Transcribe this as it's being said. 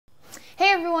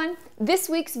This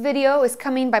week's video is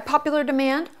coming by popular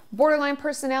demand: borderline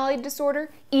personality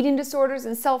disorder, eating disorders,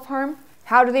 and self-harm.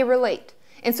 How do they relate?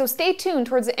 And so stay tuned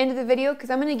towards the end of the video because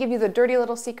I'm going to give you the dirty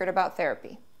little secret about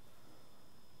therapy.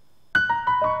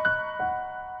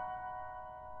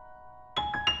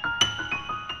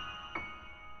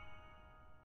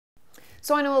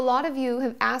 So I know a lot of you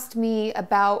have asked me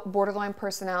about borderline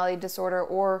personality disorder,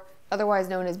 or otherwise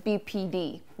known as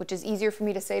BPD, which is easier for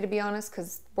me to say, to be honest,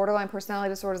 because borderline personality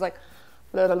disorder is like,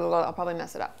 blah, blah, blah, blah, I'll probably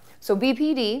mess it up. So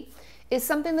BPD is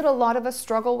something that a lot of us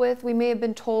struggle with. We may have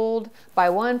been told by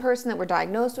one person that we're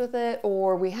diagnosed with it,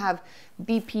 or we have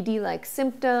BPD-like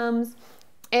symptoms.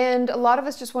 And a lot of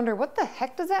us just wonder, what the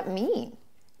heck does that mean?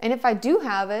 And if I do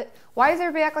have it, why does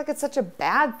everybody act like it's such a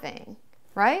bad thing,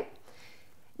 right?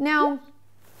 Now,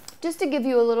 just to give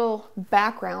you a little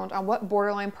background on what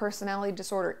borderline personality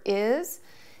disorder is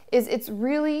it's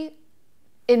really,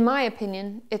 in my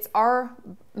opinion, it's our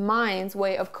mind's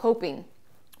way of coping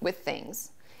with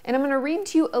things. And I'm going to read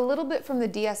to you a little bit from the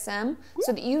DSM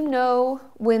so that you know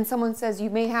when someone says you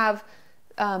may have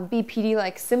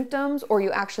BPD-like symptoms or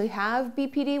you actually have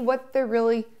BPD, what they're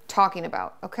really talking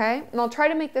about, okay? And I'll try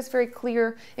to make this very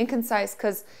clear and concise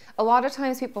because a lot of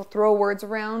times people throw words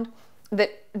around that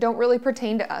don't really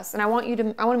pertain to us. And I want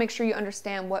to make sure you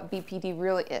understand what BPD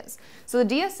really is. So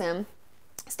the DSM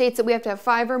states that we have to have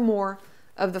 5 or more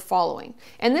of the following.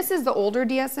 And this is the older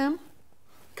DSM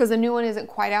because the new one isn't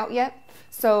quite out yet.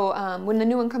 So when the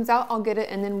new one comes out, I'll get it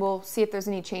and then we'll see if there's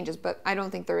any changes, but I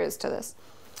don't think there is to this.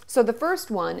 So the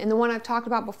first one, and the one I've talked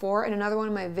about before in another one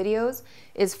of my videos,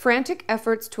 is frantic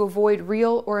efforts to avoid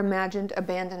real or imagined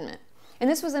abandonment. And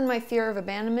this was in my fear of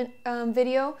abandonment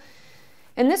video.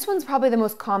 And this one's probably the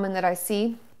most common that I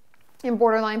see in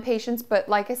borderline patients, but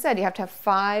like I said, you have to have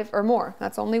 5 or more.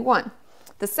 That's only one.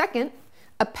 The second,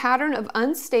 a pattern of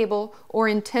unstable or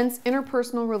intense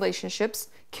interpersonal relationships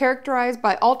characterized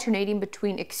by alternating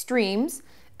between extremes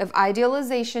of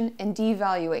idealization and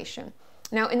devaluation.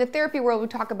 Now, in the therapy world, we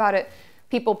talk about it,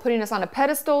 people putting us on a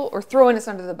pedestal or throwing us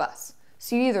under the bus.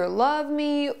 So you either love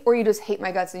me or you just hate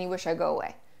my guts and you wish I go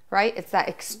away, right? It's that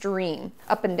extreme,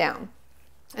 up and down.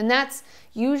 And that's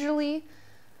usually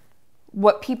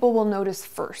what people will notice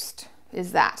first,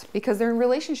 is that, because they're in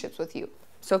relationships with you.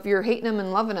 So if you're hating them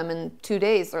and loving them in 2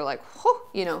 days, they're like, whew,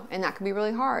 you know, and that can be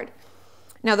really hard.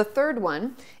 Now, the third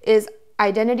one is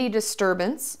identity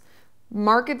disturbance,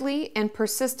 markedly and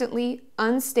persistently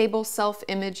unstable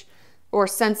self-image or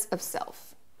sense of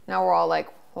self. Now we're all like,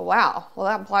 well, wow, well,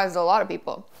 that applies to a lot of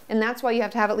people. And that's why you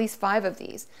have to have at least 5 of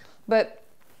these. But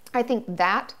I think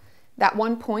that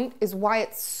one point is why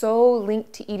it's so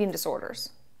linked to eating disorders,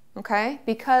 okay?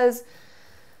 Because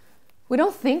we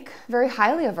don't think very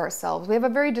highly of ourselves. We have a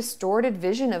very distorted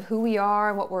vision of who we are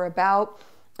and what we're about,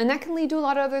 and that can lead to a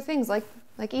lot of other things like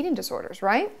eating disorders,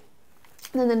 right?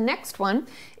 And then the next one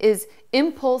is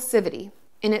impulsivity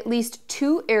in at least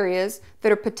 2 areas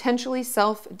that are potentially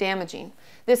self-damaging.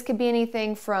 This could be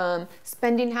anything from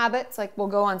spending habits, like we'll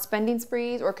go on spending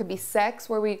sprees, or it could be sex,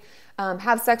 where we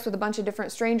have sex with a bunch of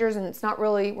different strangers and it's not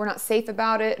really, we're not safe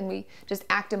about it and we just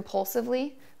act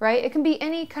impulsively, right? It can be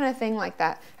any kind of thing like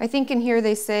that. I think in here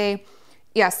they say,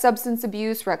 yeah, substance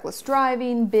abuse, reckless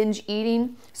driving, binge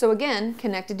eating. So again,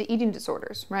 connected to eating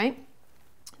disorders, right?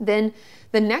 Then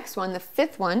the next one, the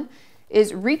 5th one,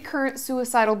 is recurrent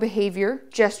suicidal behavior,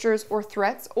 gestures or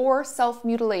threats, or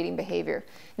self-mutilating behavior.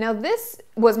 Now this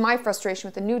was my frustration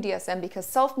with the new DSM because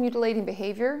self-mutilating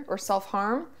behavior or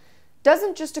self-harm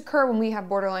doesn't just occur when we have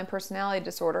borderline personality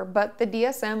disorder, but the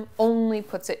DSM only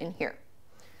puts it in here.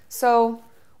 So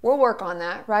we'll work on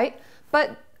that, right?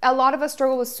 But a lot of us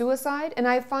struggle with suicide, and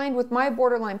I find with my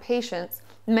borderline patients,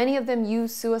 many of them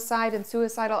use suicide and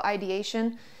suicidal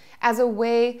ideation as a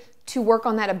way to work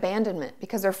on that abandonment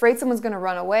because they're afraid someone's going to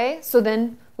run away. So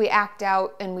then we act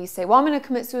out and we say, well, I'm going to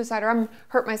commit suicide or I'm going to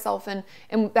hurt myself, and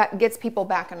that gets people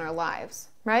back in our lives,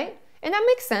 right? And that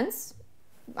makes sense.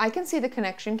 I can see the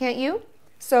connection, can't you?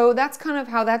 So that's kind of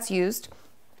how that's used.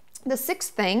 The 6th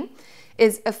thing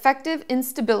is affective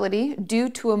instability due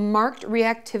to a marked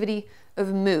reactivity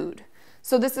of mood.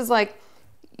 So this is like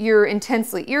you're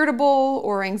intensely irritable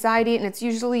or anxiety, and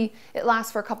it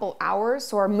lasts for a couple hours,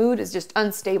 so our mood is just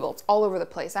unstable. It's all over the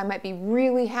place. I might be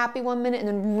really happy one minute and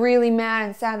then really mad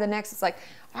and sad the next. It's like,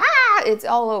 it's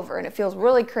all over and it feels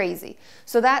really crazy.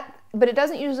 But it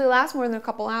doesn't usually last more than a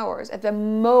couple hours, at the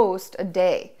most a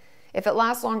day. If it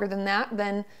lasts longer than that,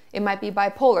 then it might be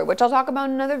bipolar, which I'll talk about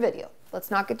in another video.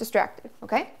 Let's not get distracted,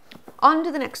 okay? On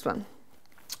to the next one.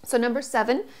 So number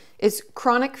 7 is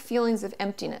chronic feelings of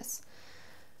emptiness.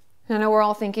 And I know we're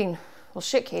all thinking, well,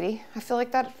 shit, Katie, I feel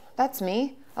like that's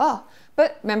me. Oh, but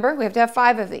But remember, we have to have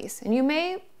 5 of these. And you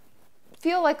may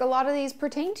feel like a lot of these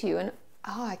pertain to you, and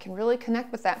oh, I can really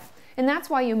connect with that. And that's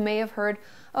why you may have heard,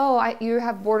 oh, you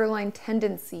have borderline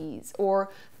tendencies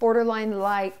or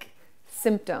borderline-like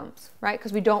symptoms, right?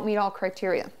 Because we don't meet all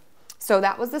criteria. So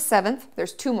that was the 7th.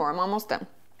 There's 2 more. I'm almost done.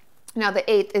 Now the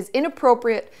 8th is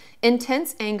inappropriate,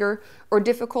 intense anger or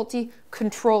difficulty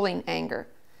controlling anger.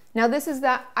 Now this is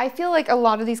that, I feel like a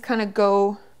lot of these kind of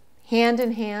go hand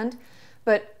in hand,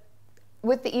 but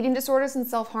with the eating disorders and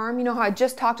self-harm, you know how I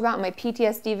just talked about in my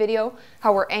PTSD video,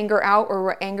 how we're anger out or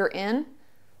we're anger in?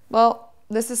 Well,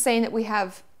 this is saying that we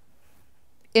have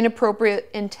inappropriate,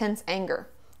 intense anger.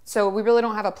 So we really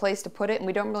don't have a place to put it, and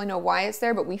we don't really know why it's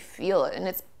there, but we feel it, and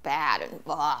it's bad and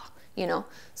blah, you know?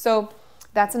 So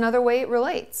that's another way it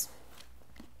relates.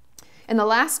 And the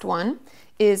last one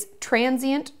is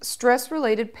transient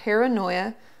stress-related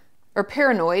paranoia or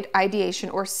paranoid ideation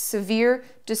or severe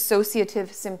dissociative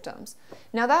symptoms.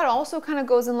 Now that also kind of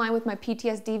goes in line with my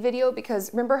PTSD video,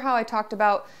 because remember how I talked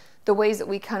about the ways that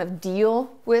we kind of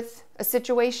deal with a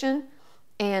situation,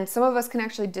 and some of us can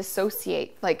actually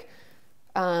dissociate. Like,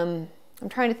 I'm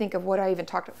trying to think of what I even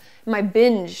talked about. When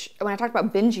I talked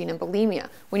about binging and bulimia,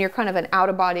 when you're kind of an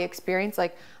out-of-body experience,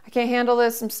 like, I can't handle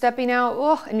this, I'm stepping out,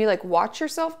 oh, and you like watch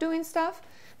yourself doing stuff.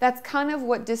 That's kind of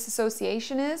what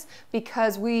disassociation is,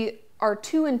 because we are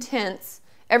too intense,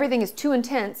 everything is too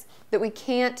intense that we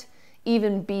can't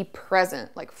even be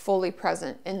present, like fully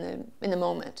present in the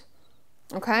moment.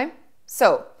 Okay?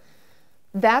 So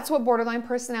that's what borderline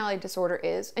personality disorder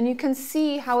is, and you can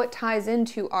see how it ties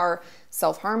into our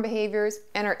self-harm behaviors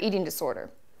and our eating disorder.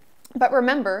 But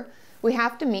remember, we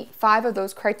have to meet 5 of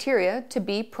those criteria to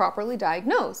be properly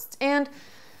diagnosed. And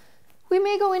we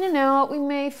may go in and out, we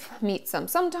may meet some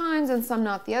sometimes and some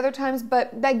not the other times,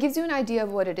 but that gives you an idea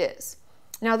of what it is.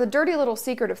 Now, the dirty little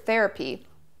secret of therapy,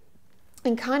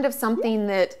 and kind of something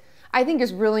that I think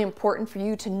is really important for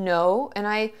you to know, and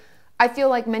I feel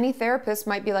like many therapists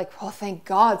might be like, well, thank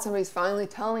God somebody's finally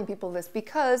telling people this,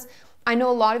 because I know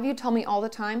a lot of you tell me all the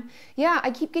time, yeah, I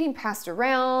keep getting passed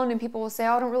around, and people will say,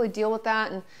 oh, I don't really deal with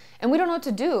that, and we don't know what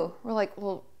to do. We're like,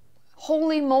 well,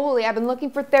 holy moly, I've been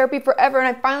looking for therapy forever, and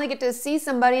I finally get to see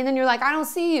somebody, and then you're like, I don't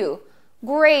see you.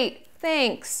 Great,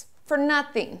 thanks, for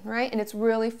nothing, right? And it's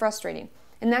really frustrating.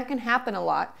 And that can happen a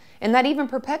lot. And that even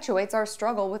perpetuates our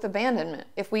struggle with abandonment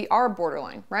if we are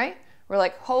borderline, right? We're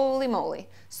like, holy moly.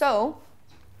 So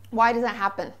why does that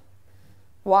happen?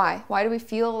 Why? Why do we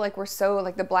feel like we're so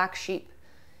like the black sheep?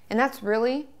 And that's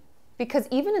really because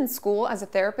even in school as a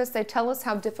therapist, they tell us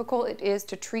how difficult it is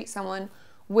to treat someone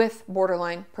with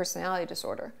borderline personality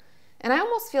disorder. And I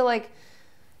almost feel like,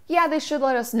 yeah, they should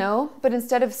let us know, but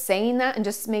instead of saying that and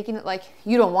just making it like,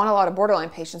 you don't want a lot of borderline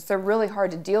patients, they're really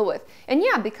hard to deal with. And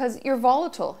yeah, because you're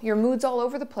volatile, your mood's all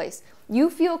over the place. You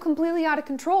feel completely out of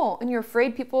control, and you're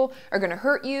afraid people are gonna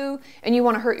hurt you, and you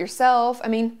wanna hurt yourself. I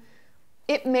mean,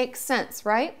 it makes sense,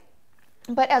 right?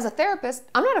 But as a therapist,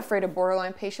 I'm not afraid of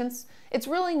borderline patients. It's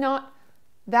really not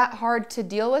that hard to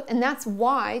deal with, and that's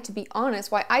why, to be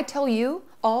honest, why I tell you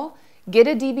all, get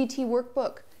a DBT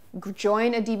workbook,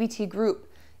 join a DBT group.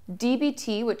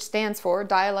 DBT, which stands for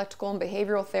Dialectical and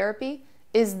Behavioral Therapy,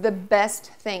 is the best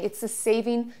thing. It's the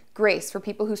saving grace for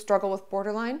people who struggle with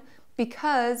borderline,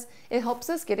 because it helps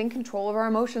us get in control of our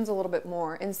emotions a little bit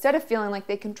more instead of feeling like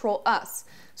they control us.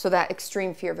 So that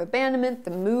extreme fear of abandonment,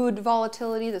 the mood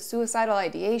volatility, the suicidal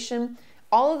ideation,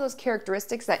 all of those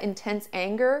characteristics, that intense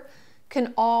anger,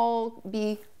 can all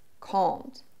be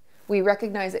calmed. We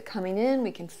recognize it coming in,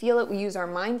 we can feel it, we use our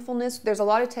mindfulness. There's a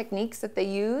lot of techniques that they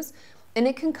use, and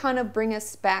it can kind of bring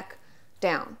us back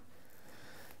down.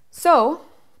 So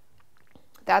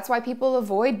that's why people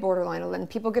avoid borderline, and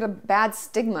people get a bad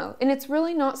stigma, and it's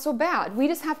really not so bad. We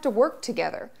just have to work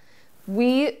together.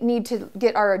 We need to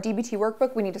get our DBT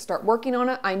workbook, we need to start working on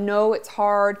it. I know it's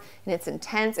hard and it's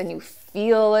intense and you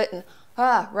feel it and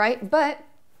right? But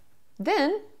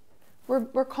then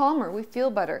we're calmer, we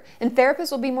feel better, and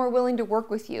therapists will be more willing to work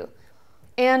with you.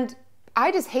 And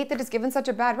I just hate that it's given such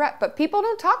a bad rep, but people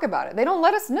don't talk about it. They don't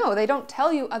let us know. They don't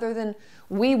tell you other than,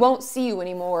 we won't see you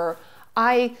anymore, or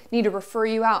I need to refer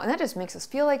you out. And that just makes us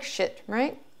feel like shit,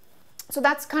 right? So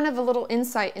that's kind of a little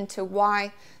insight into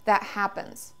why that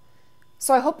happens.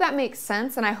 So I hope that makes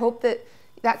sense, and I hope that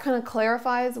that kind of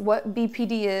clarifies what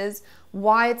BPD is,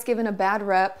 why it's given a bad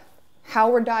rep, how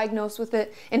we're diagnosed with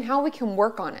it, and how we can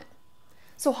work on it.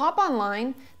 So hop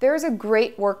online. There's a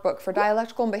great workbook for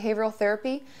dialectical and behavioral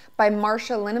therapy by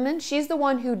Marsha Lineman. She's the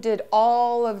one who did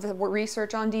all of the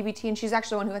research on DBT, and she's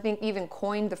actually the one who I think even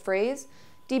coined the phrase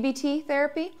DBT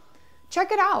therapy.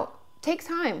 Check it out. Take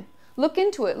time. Look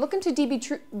into it. Look into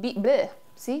DBT.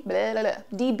 see, blah, blah, blah,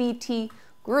 DBT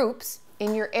groups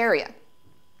in your area.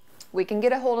 We can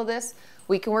get a hold of this,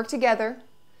 we can work together,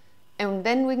 and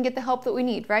then we can get the help that we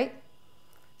need, right?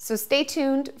 So stay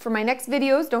tuned for my next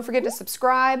videos. Don't forget to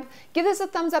subscribe. Give this a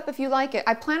thumbs up if you like it.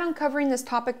 I plan on covering this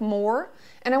topic more,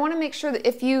 and I want to make sure that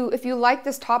if you like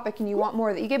this topic and you want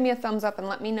more, that you give me a thumbs up and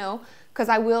let me know, because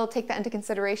I will take that into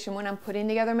consideration when I'm putting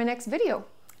together my next video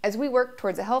as we work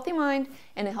towards a healthy mind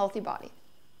and a healthy body.